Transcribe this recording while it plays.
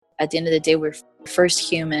at the end of the day, we're first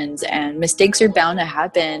humans and mistakes are bound to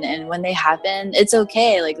happen. And when they happen, it's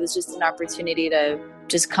okay. Like, it's just an opportunity to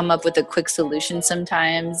just come up with a quick solution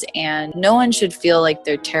sometimes. And no one should feel like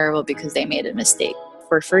they're terrible because they made a mistake.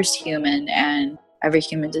 We're first human, and every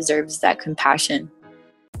human deserves that compassion.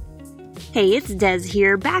 Hey, it's Des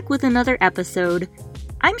here, back with another episode.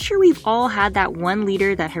 I'm sure we've all had that one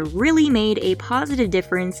leader that had really made a positive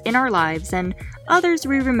difference in our lives, and others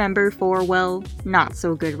we remember for, well, not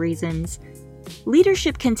so good reasons.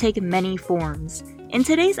 Leadership can take many forms. In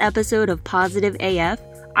today's episode of Positive AF,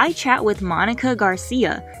 I chat with Monica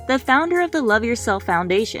Garcia, the founder of the Love Yourself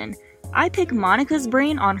Foundation. I pick Monica's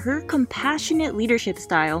brain on her compassionate leadership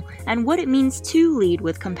style and what it means to lead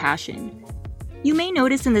with compassion. You may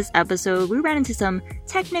notice in this episode we ran into some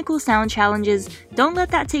technical sound challenges. Don't let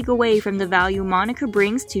that take away from the value Monica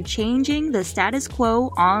brings to changing the status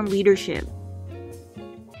quo on leadership.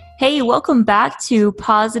 Hey, welcome back to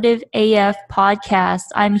Positive AF Podcast.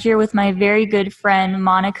 I'm here with my very good friend,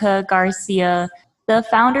 Monica Garcia, the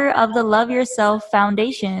founder of the Love Yourself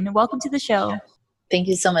Foundation. Welcome to the show. Thank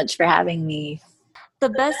you so much for having me. The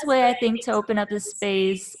best way, I think, to open up the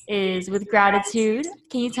space is with gratitude.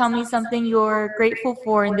 Can you tell me something you're grateful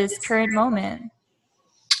for in this current moment?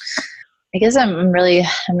 I guess I'm really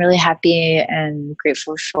happy and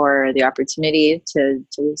grateful for the opportunity to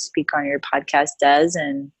speak on your podcast, Des,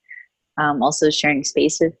 and also sharing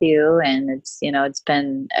space with you. And it's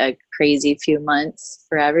been a crazy few months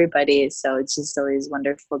for everybody, so it's just always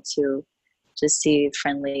wonderful to just see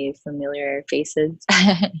friendly, familiar faces.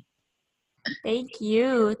 Thank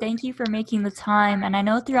you. Thank you for making the time. And I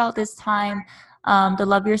know throughout this time, the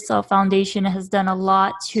Love Yourself Foundation has done a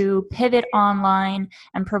lot to pivot online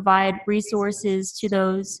and provide resources to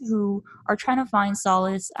those who are trying to find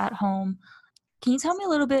solace at home. Can you tell me a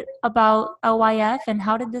little bit about LYF and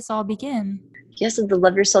how did this all begin? Yes, the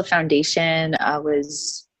Love Yourself Foundation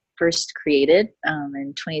was first created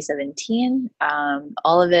in 2017.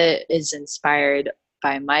 All of it is inspired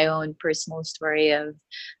by my own personal story of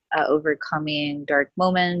overcoming dark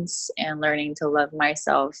moments and learning to love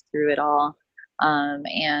myself through it all.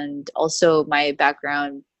 And also my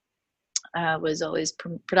background was always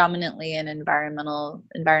predominantly in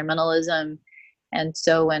environmentalism. And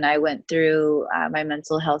so when I went through my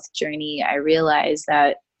mental health journey, I realized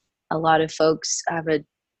that a lot of folks have a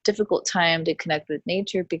difficult time to connect with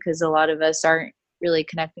nature because a lot of us aren't really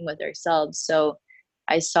connecting with ourselves. So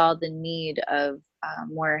I saw the need of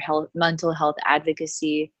more mental health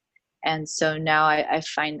advocacy. And so now I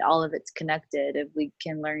find all of it's connected. If we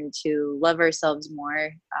can learn to love ourselves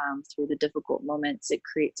more through the difficult moments, it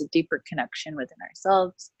creates a deeper connection within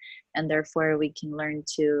ourselves. And therefore, we can learn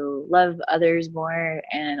to love others more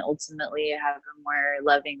and ultimately have a more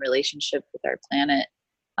loving relationship with our planet.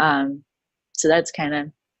 So that's kind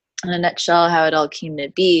of, in a nutshell, how it all came to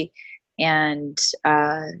be. And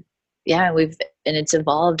it's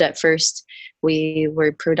evolved. At first, we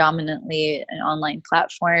were predominantly an online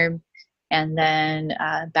platform. And then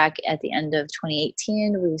back at the end of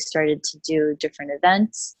 2018, we started to do different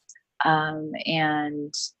events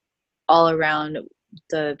and all around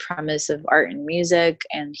the premise of art and music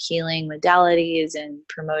and healing modalities and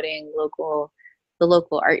promoting the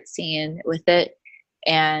local art scene with it.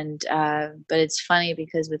 And but it's funny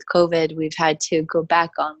because with COVID, we've had to go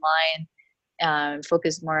back online,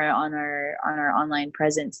 focus more on our online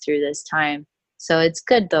presence through this time. So it's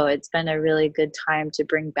good, though. It's been a really good time to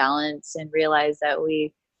bring balance and realize that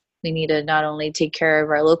we need to not only take care of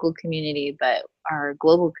our local community, but our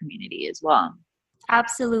global community as well.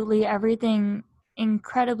 Absolutely. Everything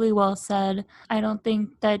incredibly well said. I don't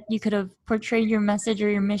think that you could have portrayed your message or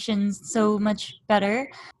your mission so much better.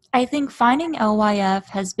 I think finding LYF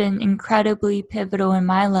has been incredibly pivotal in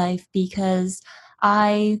my life because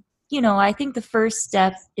I think the first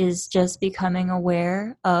step is just becoming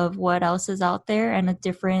aware of what else is out there and a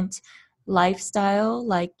different lifestyle.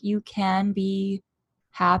 Like, you can be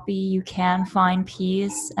happy, you can find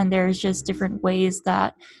peace, and there's just different ways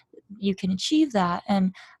that you can achieve that.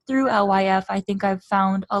 And through LYF, I think I've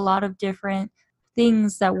found a lot of different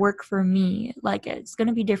things that work for me. Like, it's going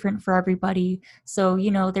to be different for everybody. So,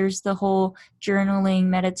 there's the whole journaling,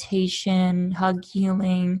 meditation, hug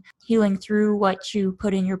healing through what you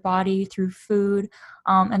put in your body through food.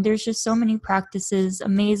 And there's just so many practices,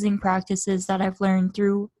 amazing practices that I've learned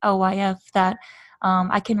through LYF that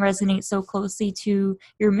I can resonate so closely to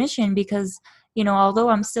your mission because, although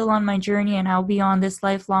I'm still on my journey and I'll be on this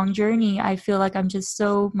lifelong journey, I feel like I'm just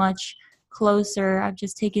so much closer. I've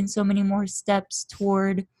just taken so many more steps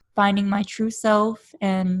toward finding my true self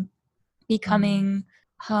and becoming,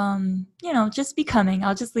 just becoming.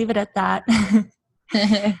 I'll just leave it at that.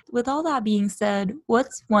 With all that being said,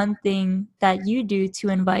 what's one thing that you do to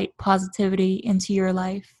invite positivity into your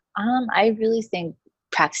life? I really think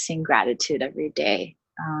practicing gratitude every day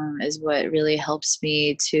is what really helps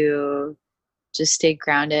me to just stay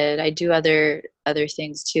grounded. I do other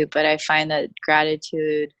things too, but I find that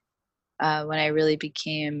gratitude, when I really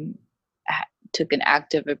took an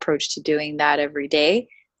active approach to doing that every day,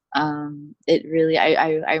 it really,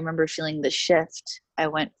 I remember feeling the shift. I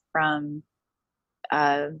went from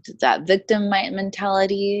that victim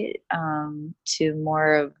mentality to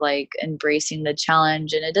more of like embracing the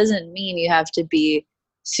challenge. And it doesn't mean you have to be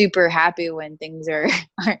super happy when things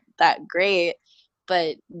aren't that great,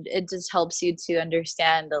 but it just helps you to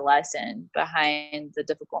understand the lesson behind the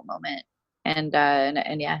difficult moment. And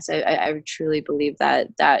yes, I truly believe that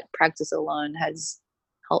that practice alone has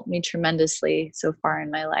helped me tremendously so far in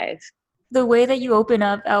my life. The way that you open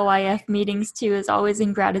up LYF meetings too is always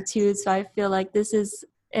in gratitude. So I feel like this is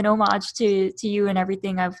an homage to you and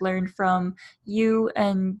everything I've learned from you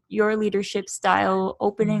and your leadership style,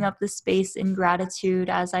 opening up the space in gratitude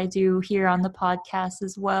as I do here on the podcast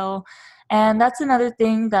as well. And that's another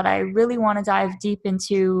thing that I really want to dive deep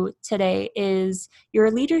into today is your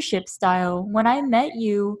leadership style. When I met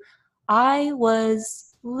you, I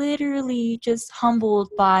was literally just humbled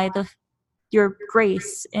by your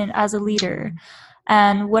grace and as a leader.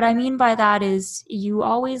 And what I mean by that is you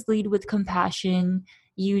always lead with compassion.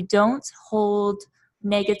 You don't hold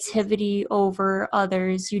negativity over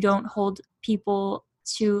others. You don't hold people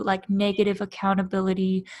to like negative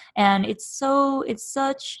accountability. And it's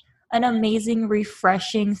such an amazing,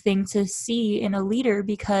 refreshing thing to see in a leader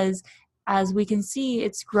because as we can see,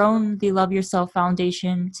 it's grown the Love Yourself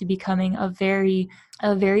Foundation to becoming a very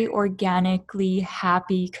organically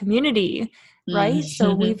happy community, right?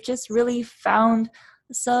 So Mm. we've just really found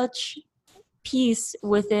such peace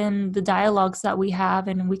within the dialogues that we have,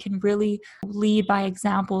 and we can lead by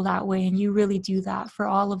example that way. And you really do that for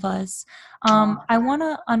all of us. I want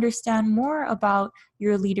to understand more about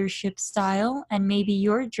your leadership style and maybe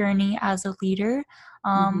your journey as a leader.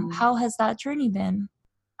 Mhm. How has that journey been?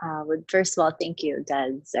 Well, first of all, thank you,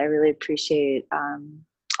 Des. I really appreciate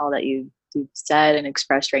all that you've said and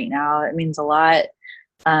expressed right now. It means a lot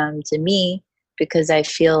to me because I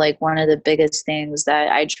feel like one of the biggest things that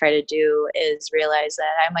I try to do is realize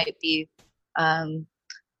that I might be um,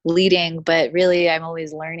 leading, but really I'm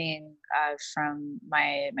always learning from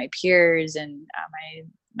my peers and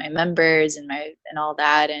my members and all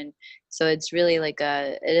that. And so it's really like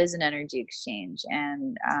it is an energy exchange,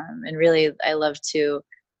 and really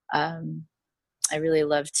um, I really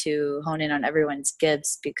love to hone in on everyone's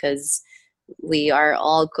gifts because we are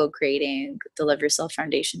all co-creating the Love Yourself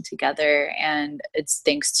Foundation together, and it's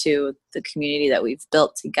thanks to the community that we've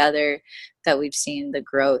built together that we've seen the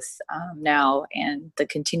growth now and the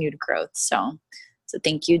continued growth. So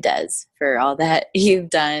thank you, Des, for all that you've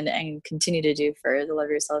done and continue to do for the Love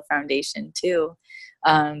Yourself Foundation too.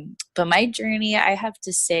 But my journey, I have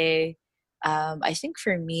to say, I think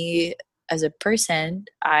for me as a person,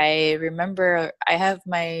 I remember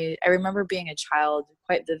being a child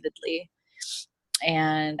quite vividly,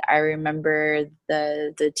 and I remember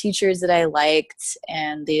the teachers that I liked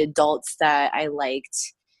and the adults that I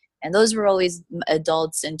liked. And those were always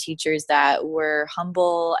adults and teachers that were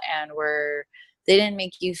humble and they didn't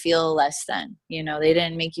make you feel less than, they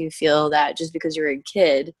didn't make you feel that just because you're a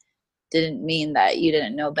kid didn't mean that you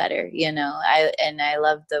didn't know better. I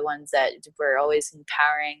love the ones that were always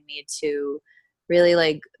empowering me to really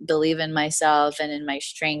like believe in myself and in my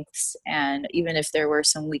strengths, and even if there were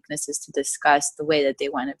some weaknesses to discuss, the way that they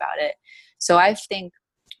went about it. So I think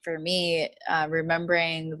for me,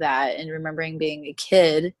 remembering that and remembering being a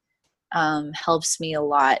kid helps me a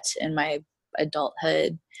lot in my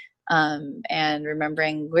adulthood. And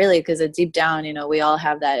remembering really, because deep down, we all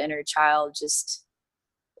have that inner child. Just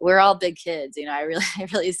we're all big kids. I really I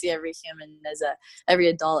really see every human every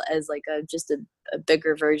adult as like a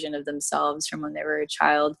bigger version of themselves from when they were a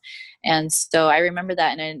child. And so I remember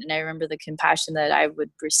that, and I remember the compassion that I would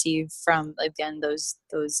receive from, again, those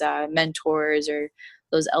mentors or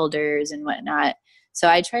those elders and whatnot. So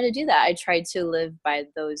I try to do that. I try to live by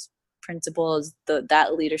those principles,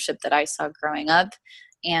 that leadership that I saw growing up.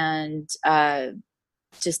 And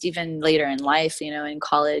just even later in life, in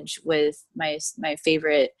college, with my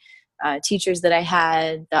favorite teachers that I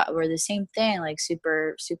had, that were the same thing, like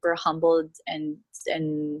super super humbled, and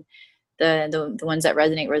the ones that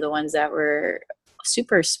resonate were the ones that were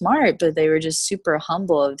super smart, but they were just super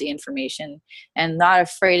humble of the information and not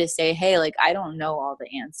afraid to say, hey, like, I don't know all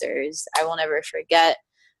the answers. I will never forget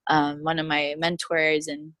one of my mentors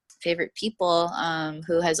and favorite people,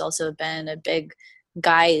 who has also been a big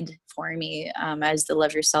guide for me as the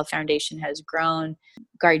Love Yourself Foundation has grown.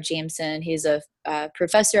 Gard Jameson, he's a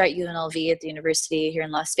professor at UNLV at the university here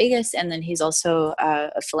in Las Vegas, and then he's also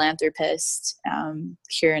a philanthropist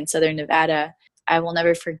here in Southern Nevada. I will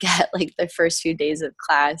never forget like the first few days of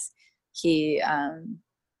class. He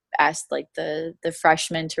asked like the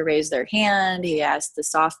freshmen to raise their hand. He asked the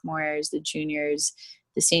sophomores, the juniors,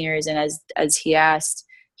 the seniors, and as he asked,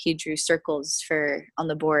 he drew circles for on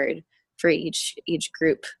the board for each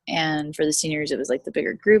group. And for the seniors, it was like the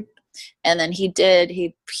bigger group. And then he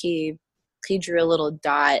drew a little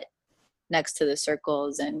dot next to the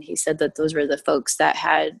circles, and he said that those were the folks that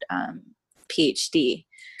had PhD.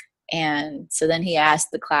 And so then he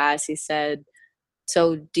asked the class, he said,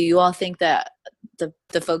 so do you all think that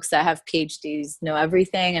the folks that have PhDs know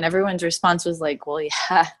everything? And everyone's response was like, well,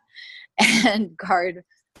 yeah. And Gard,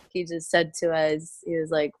 he just said to us, he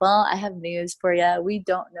was like, well, I have news for you. We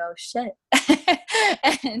don't know shit.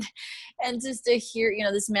 and just to hear,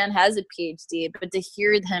 this man has a PhD, but to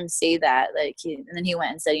hear him say that, and then he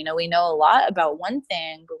went and said, we know a lot about one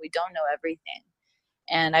thing, but we don't know everything.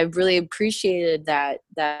 And I really appreciated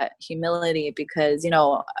that humility, because,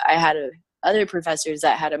 I had other professors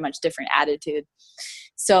that had a much different attitude.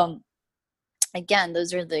 So again,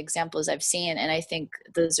 those are the examples I've seen, and I think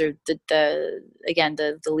those are the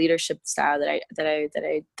leadership style that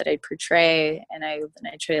I portray, and I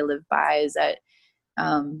try to live by, is that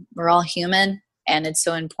we're all human, and it's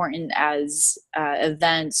so important as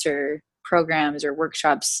events or programs or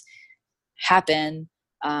workshops happen.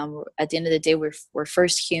 At the end of the day, we're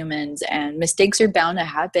first humans, and mistakes are bound to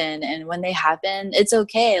happen. And when they happen, it's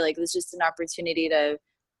okay. Like, it's just an opportunity to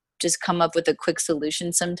just come up with a quick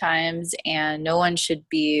solution sometimes. And no one should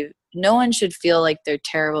feel like they're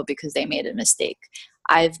terrible because they made a mistake.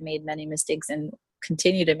 I've made many mistakes and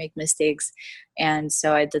continue to make mistakes. And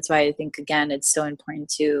so that's why I think, again, it's so important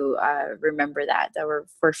to remember that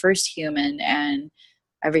we're first human, and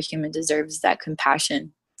every human deserves that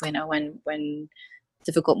compassion. When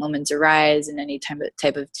difficult moments arise in any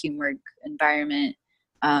type of teamwork environment,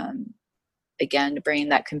 again, bringing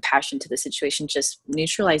that compassion to the situation just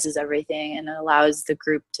neutralizes everything and allows the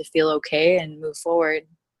group to feel okay and move forward.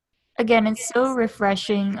 Again, it's so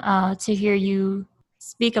refreshing to hear you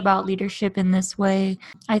speak about leadership in this way.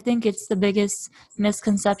 I think it's the biggest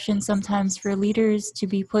misconception sometimes for leaders to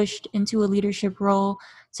be pushed into a leadership role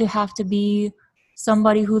to have to be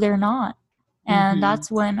somebody who they're not. And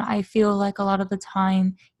that's when I feel like a lot of the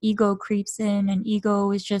time ego creeps in, and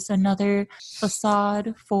ego is just another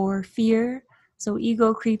facade for fear. So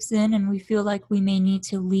ego creeps in, and we feel like we may need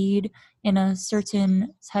to lead in a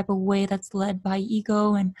certain type of way that's led by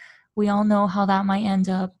ego. And we all know how that might end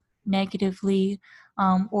up negatively,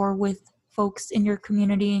 or with folks in your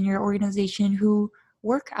community, in your organization, who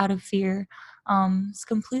work out of fear. It's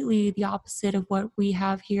completely the opposite of what we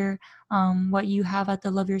have here, what you have at the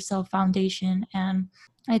Love Yourself Foundation. And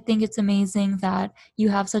I think it's amazing that you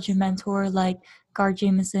have such a mentor like Gard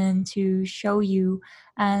Jameson to show you.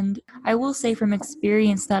 And I will say from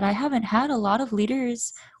experience that I haven't had a lot of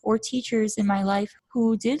leaders or teachers in my life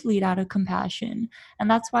who did lead out of compassion. And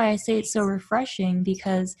that's why I say it's so refreshing,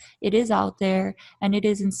 because it is out there, and it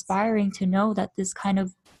is inspiring to know that this kind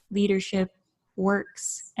of leadership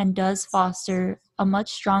works and does foster a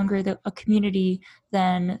much stronger a community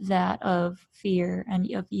than that of fear and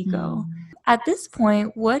of ego. At this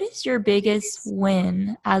point, what is your biggest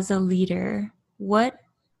win as a leader? What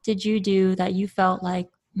did you do that you felt like,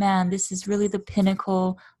 man, this is really the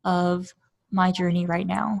pinnacle of my journey right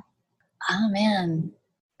now? Oh, man.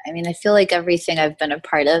 I mean, I feel like everything I've been a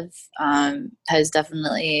part of has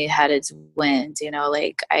definitely had its wins.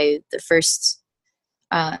 The first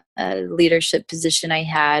leadership position I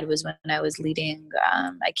had was when I was leading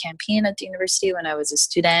a campaign at the university when I was a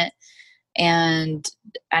student. And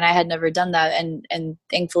I had never done that. And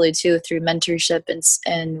thankfully too, through mentorship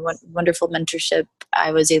and wonderful mentorship,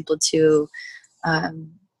 I was able to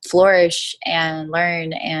flourish and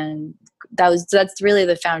learn. And that's really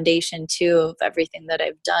the foundation too of everything that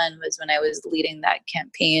I've done, was when I was leading that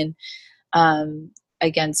campaign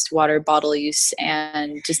against water bottle use,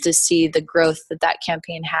 and just to see the growth that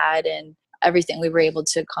campaign had and everything we were able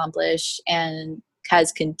to accomplish, and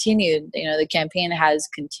has continued. The campaign has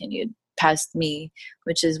continued past me,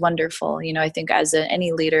 which is wonderful. I think as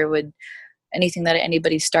any leader would, anything that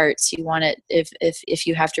anybody starts, you want it, if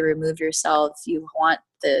you have to remove yourself, you want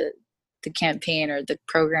the campaign or the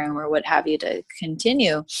program or what have you to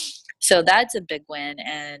continue. So that's a big win,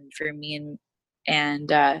 and for me,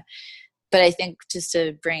 but I think just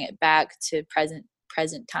to bring it back to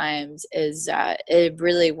present times is it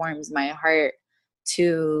really warms my heart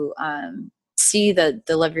to see the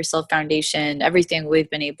Love Yourself Foundation, everything we've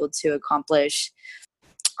been able to accomplish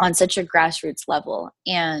on such a grassroots level.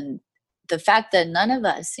 And the fact that none of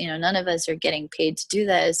us are getting paid to do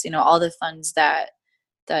this, all the funds that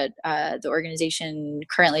the organization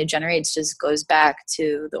currently generates just goes back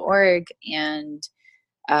to the org. And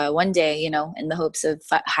one day, in the hopes of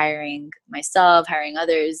hiring myself, hiring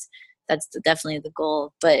others, that's definitely the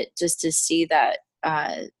goal. But just to see that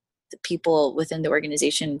the people within the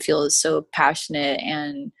organization feel so passionate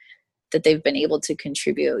and that they've been able to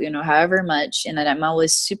contribute, however much, and that I'm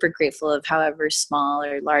always super grateful of however small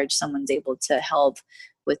or large someone's able to help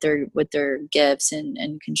with their gifts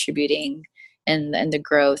and contributing and the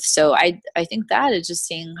growth. So I think that is just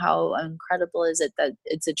seeing how incredible is it that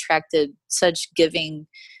it's attracted such giving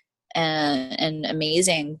and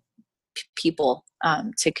amazing people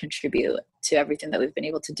to contribute to everything that we've been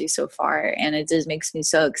able to do so far. And it just makes me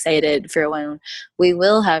so excited for when we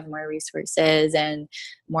will have more resources and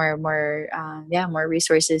more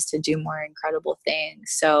resources to do more incredible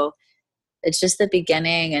things. So it's just the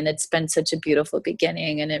beginning, and it's been such a beautiful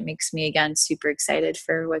beginning, and it makes me again super excited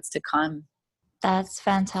for what's to come. That's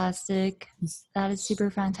fantastic. That is super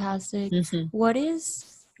fantastic. Mm-hmm. What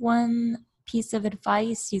is one piece of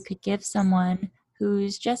advice you could give someone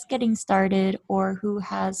who's just getting started or who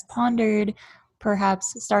has pondered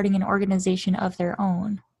perhaps starting an organization of their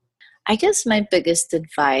own? I guess my biggest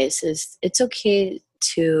advice is it's okay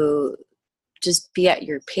to just be at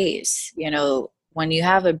your pace. When you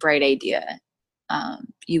have a bright idea,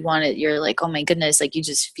 you want it, you're like, oh my goodness, like you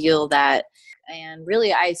just feel that. And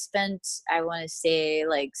really, I want to say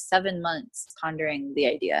like 7 months pondering the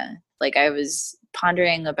idea. Like I was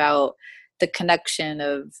pondering about the connection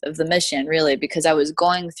of the mission, really, because I was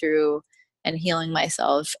going through and healing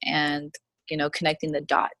myself and, connecting the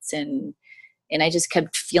dots. And I just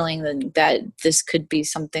kept feeling that this could be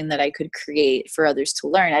something that I could create for others to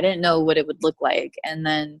learn. I didn't know what it would look like. And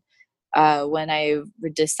then when I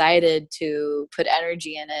decided to put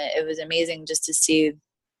energy in it, it was amazing just to see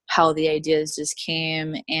how the ideas just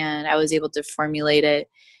came, and I was able to formulate it.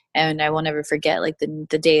 And I will never forget like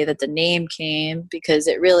the day that the name came, because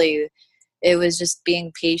it was just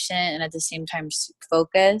being patient and at the same time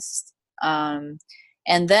focused.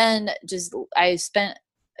 And then I spent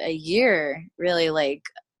a year really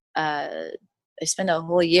I spent a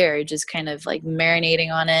whole year just kind of like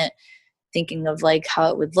marinating on it, thinking of like how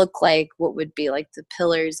it would look like, what would be like the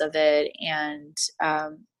pillars of it. And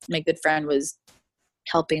my good friend was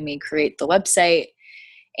helping me create the website.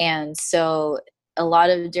 And so a lot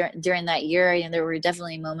of during that year, there were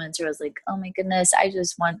definitely moments where I was like, oh my goodness, I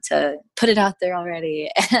just want to put it out there already.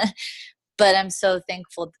 But I'm so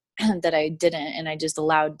thankful that I didn't, and I just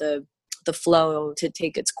allowed the flow to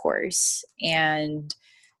take its course. And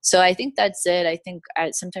so I think that's it. I think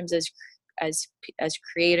sometimes as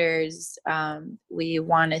creators, we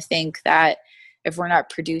want to think that if we're not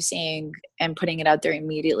producing and putting it out there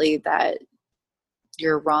immediately, that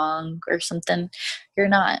you're wrong or something. You're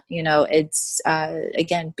not. It's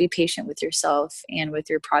again, be patient with yourself and with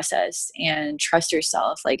your process, and trust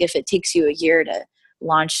yourself. Like if it takes you a year to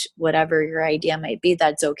launch whatever your idea might be,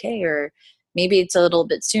 that's okay. Or maybe it's a little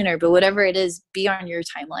bit sooner, but whatever it is, be on your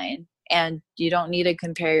timeline. And you don't need to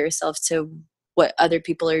compare yourself to what other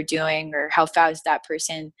people are doing or how fast that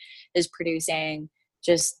person is producing.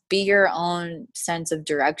 Just be your own sense of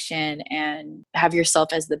direction and have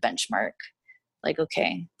yourself as the benchmark. Like,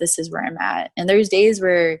 okay, this is where I'm at. And there's days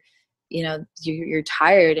where, you're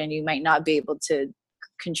tired and you might not be able to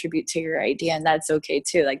contribute to your idea, and that's okay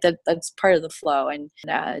too. Like that's part of the flow. And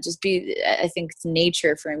I think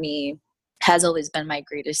nature for me has always been my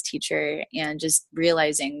greatest teacher, and just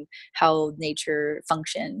realizing how nature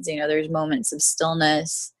functions. There's moments of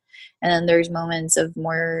stillness, and then there's moments of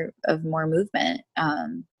more movement.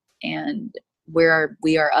 And we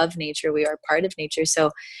are of nature. We are part of nature. So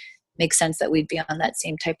it makes sense that we'd be on that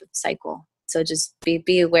same type of cycle. So just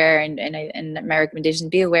be aware, and my recommendation,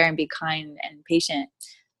 be aware and be kind and patient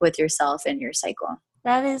with yourself and your cycle.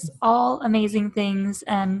 That is all amazing things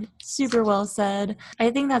and super well said.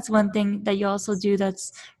 I think that's one thing that you also do that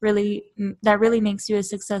really makes you a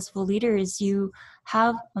successful leader is you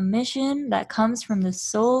have a mission that comes from the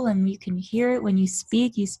soul, and you can hear it when you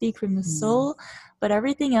speak from the soul, but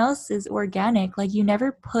everything else is organic. Like you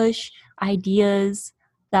never push ideas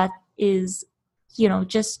that is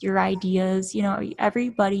just your ideas.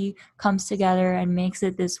 Everybody comes together and makes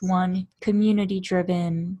it this one community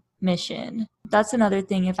driven mission. That's another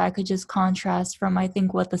thing, if I could just contrast from, I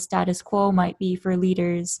think, what the status quo might be for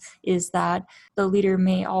leaders, is that the leader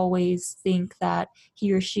may always think that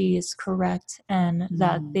he or she is correct and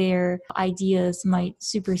that their ideas might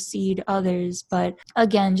supersede others. But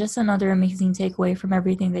again, just another amazing takeaway from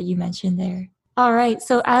everything that you mentioned there. All right,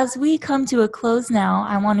 so as we come to a close now,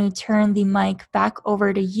 I want to turn the mic back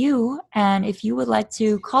over to you. And if you would like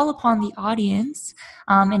to call upon the audience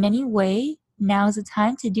in any way, now's the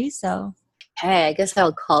time to do so. Hey, I guess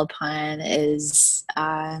I'll call upon is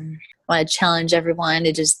want to challenge everyone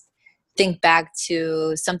to just think back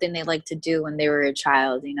to something they liked to do when they were a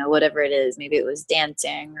child, whatever it is. Maybe it was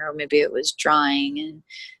dancing or maybe it was drawing, and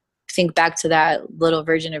think back to that little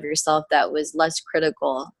version of yourself that was less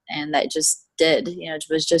critical and that just did,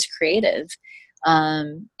 was just creative.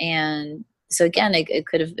 And so again, it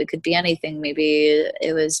could be anything. Maybe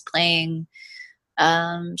it was playing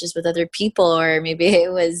just with other people, or maybe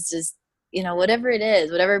it was just, whatever it is,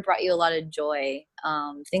 whatever brought you a lot of joy.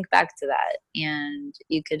 Think back to that and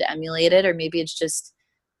you could emulate it, or maybe it's just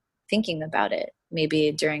thinking about it,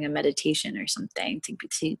 maybe during a meditation or something,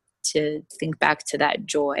 to think back to that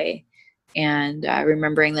joy, and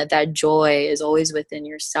remembering that joy is always within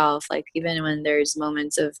yourself. Like even when there's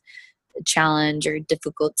moments of challenge or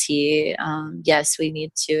difficulty, yes, we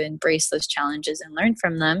need to embrace those challenges and learn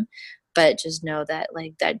from them, but just know that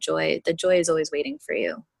the joy is always waiting for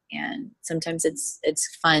you. And sometimes it's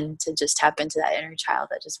fun to just tap into that inner child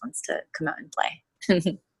that just wants to come out and play.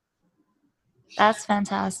 That's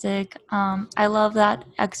fantastic. I love that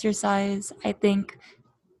exercise. I think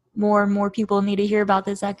more and more people need to hear about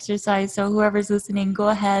this exercise. So whoever's listening, go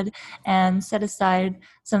ahead and set aside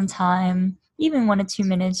some time, even 1 to 2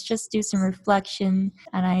 minutes, just do some reflection.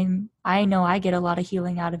 And I know I get a lot of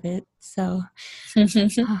healing out of it. So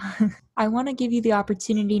I want to give you the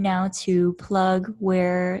opportunity now to plug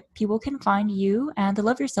where people can find you and the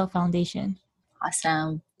Love Yourself Foundation.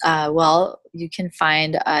 Awesome. Well, you can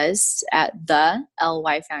find us at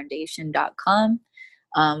thelyfoundation.com.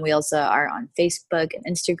 We also are on Facebook and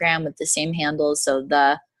Instagram with the same handle. So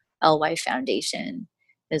the LY Foundation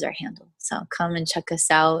is our handle. So come and check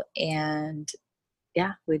us out. And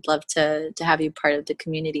yeah, we'd love to have you part of the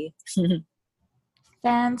community.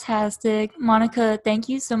 Fantastic. Monica, thank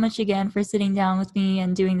you so much again for sitting down with me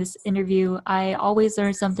and doing this interview. I always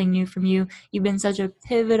learn something new from you. You've been such a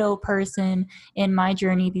pivotal person in my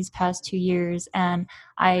journey these past 2 years. And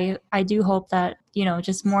I do hope that,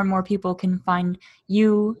 just more and more people can find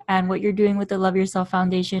you and what you're doing with the Love Yourself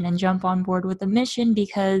Foundation and jump on board with the mission,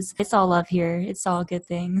 because it's all love here. It's all good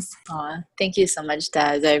things. Aw, thank you so much,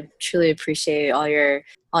 Des. I truly appreciate all your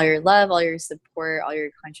love, all your support, all your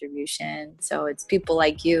contribution. So it's people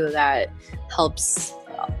like you that helps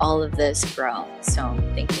all of this grow. So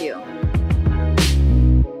thank you.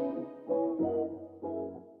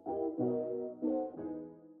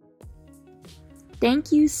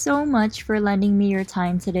 Thank you so much for lending me your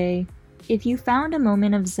time today. If you found a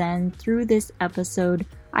moment of Zen through this episode,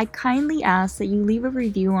 I kindly ask that you leave a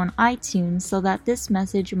review on iTunes so that this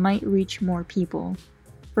message might reach more people.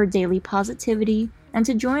 For daily positivity and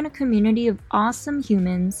to join a community of awesome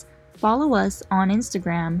humans, follow us on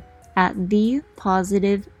Instagram at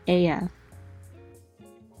ThePositiveAF.